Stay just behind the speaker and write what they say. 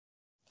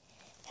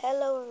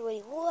Hello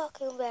everybody,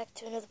 welcome back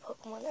to another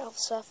Pokemon Alpha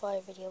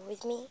Sapphire video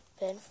with me,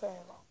 Ben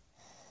Fermo.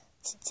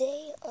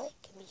 Today I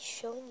can be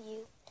showing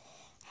you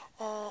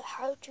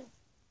how to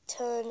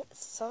turn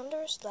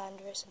thunderus,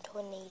 landorus, and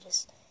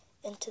tornadus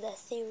into their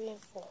theran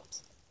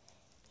forms.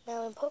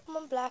 Now in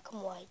Pokemon Black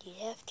and White you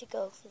have to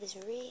go for this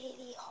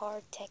really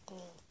hard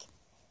technique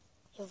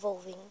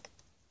involving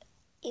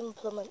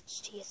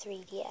implements to your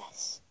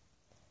 3DS,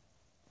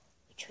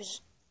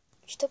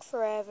 which took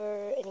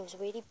forever and it was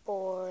really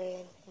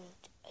boring, and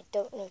I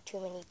don't know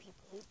too many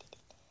people who did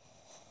it.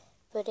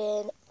 But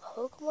in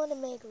Pokemon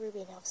Omega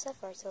Ruby and Alpha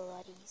Sapphire it's a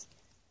lot easier.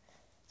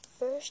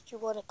 First you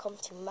want to come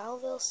to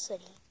Malville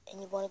City and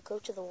you want to go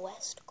to the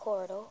west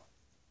corridor.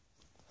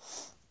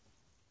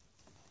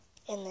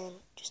 And then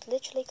just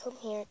literally come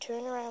here,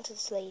 turn around to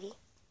this lady.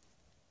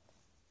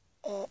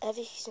 As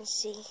you can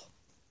see,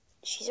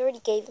 she's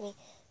already gave it me.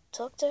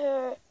 Talk to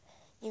her.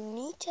 You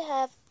need to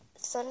have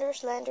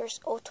thunderus, landorus,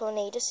 or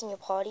tornadus in your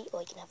party,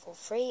 or you can have all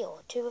three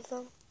or two of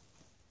them.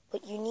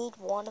 But you need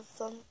one of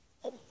them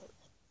at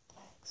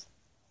max.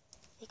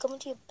 You come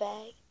into your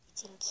bag,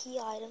 it's in key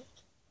items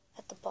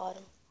at the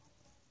bottom.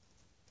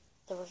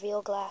 The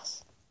reveal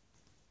glass.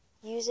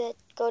 Use it,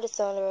 go to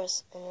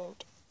thunderus,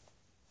 and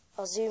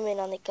I'll zoom in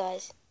on it,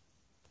 guys.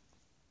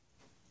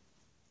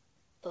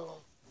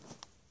 Boom.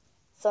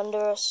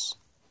 Thunderus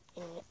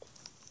in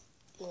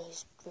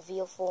his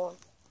reveal form.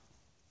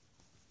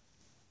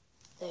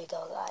 There you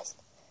go, guys.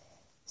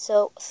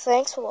 So,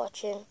 thanks for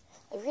watching.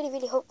 I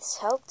really hope this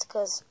helped,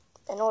 because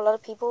I know a lot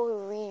of people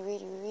who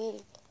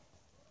really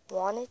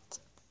wanted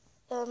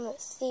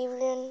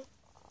theran,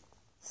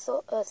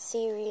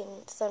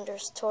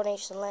 thunderus,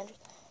 tornadus, and landorus,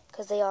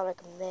 because they are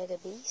like mega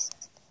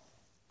beasts.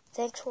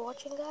 Thanks for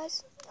watching,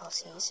 guys. I'll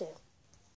see you soon.